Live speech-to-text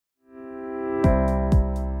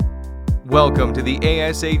Welcome to the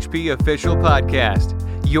ASHP Official Podcast,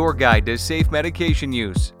 your guide to safe medication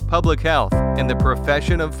use, public health, and the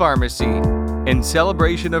profession of pharmacy. In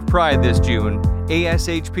celebration of Pride this June,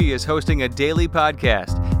 ASHP is hosting a daily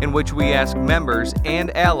podcast in which we ask members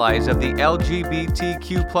and allies of the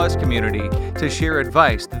LGBTQ+ community to share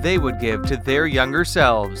advice they would give to their younger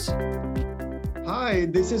selves. Hi,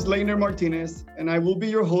 this is Leyner Martinez, and I will be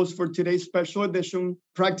your host for today's special edition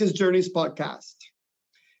Practice Journeys podcast.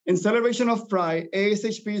 In celebration of Pride,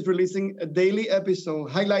 ASHP is releasing a daily episode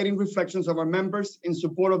highlighting reflections of our members in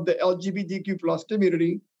support of the LGBTQ+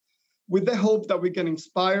 community, with the hope that we can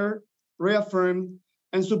inspire, reaffirm,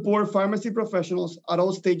 and support pharmacy professionals at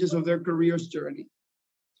all stages of their career's journey.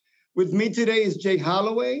 With me today is Jay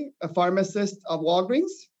Holloway, a pharmacist at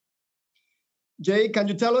Walgreens. Jay, can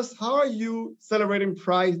you tell us, how are you celebrating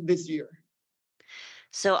Pride this year?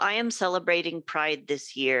 So I am celebrating Pride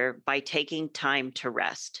this year by taking time to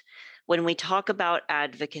rest. When we talk about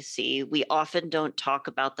advocacy, we often don't talk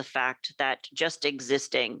about the fact that just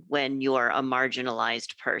existing when you're a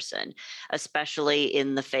marginalized person, especially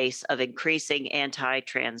in the face of increasing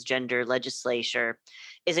anti-transgender legislation,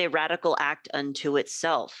 is a radical act unto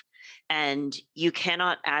itself. And you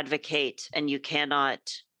cannot advocate and you cannot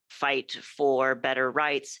fight for better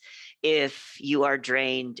rights if you are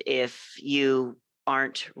drained, if you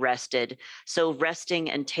aren't rested. So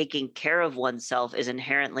resting and taking care of oneself is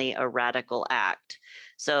inherently a radical act.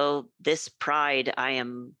 So this Pride, I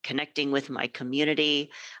am connecting with my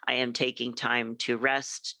community. I am taking time to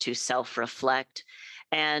rest, to self-reflect,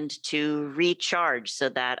 and to recharge so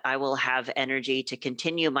that I will have energy to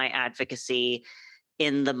continue my advocacy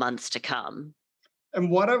in the months to come.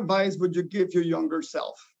 And what advice would you give your younger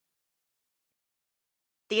self?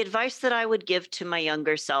 The advice that I would give to my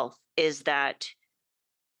younger self is that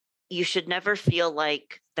you should never feel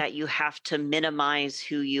like that you have to minimize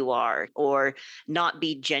who you are or not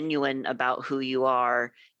be genuine about who you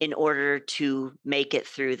are in order to make it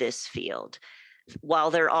through this field. While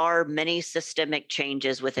there are many systemic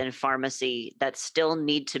changes within pharmacy that still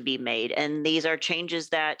need to be made, and these are changes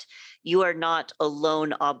that you are not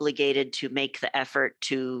alone obligated to make the effort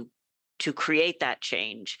to create that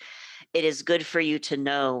change, it is good for you to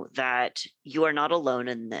know that you are not alone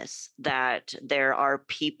in this, that there are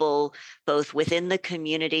people both within the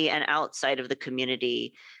community and outside of the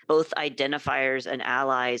community, both identifiers and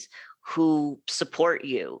allies who support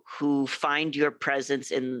you, who find your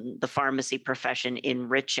presence in the pharmacy profession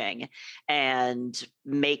enriching and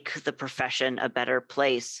make the profession a better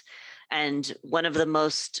place. And one of the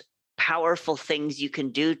most powerful things you can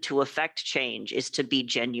do to affect change is to be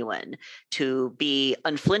genuine, to be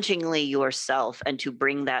unflinchingly yourself, and to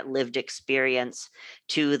bring that lived experience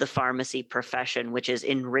to the pharmacy profession, which is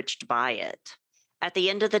enriched by it. At the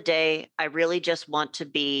end of the day, I really just want to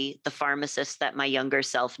be the pharmacist that my younger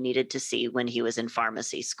self needed to see when he was in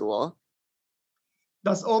pharmacy school.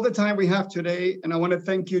 That's all the time we have today, and I want to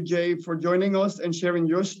thank you, Jay, for joining us and sharing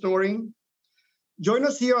your story. Join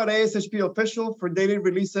us here at ASHP Official for daily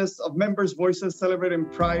releases of members' voices celebrating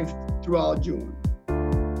Pride throughout June.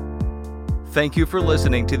 Thank you for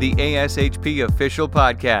listening to the ASHP Official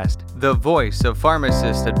Podcast, the voice of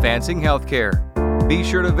pharmacists advancing healthcare. Be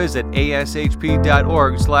sure to visit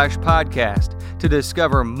ashp.org/podcast to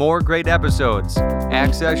discover more great episodes,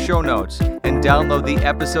 access show notes, and download the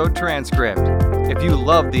episode transcript. If you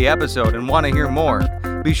loved the episode and want to hear more,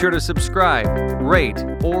 be sure to subscribe, rate,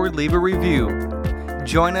 or leave a review.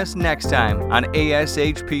 Join us next time on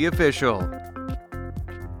ASHP Official.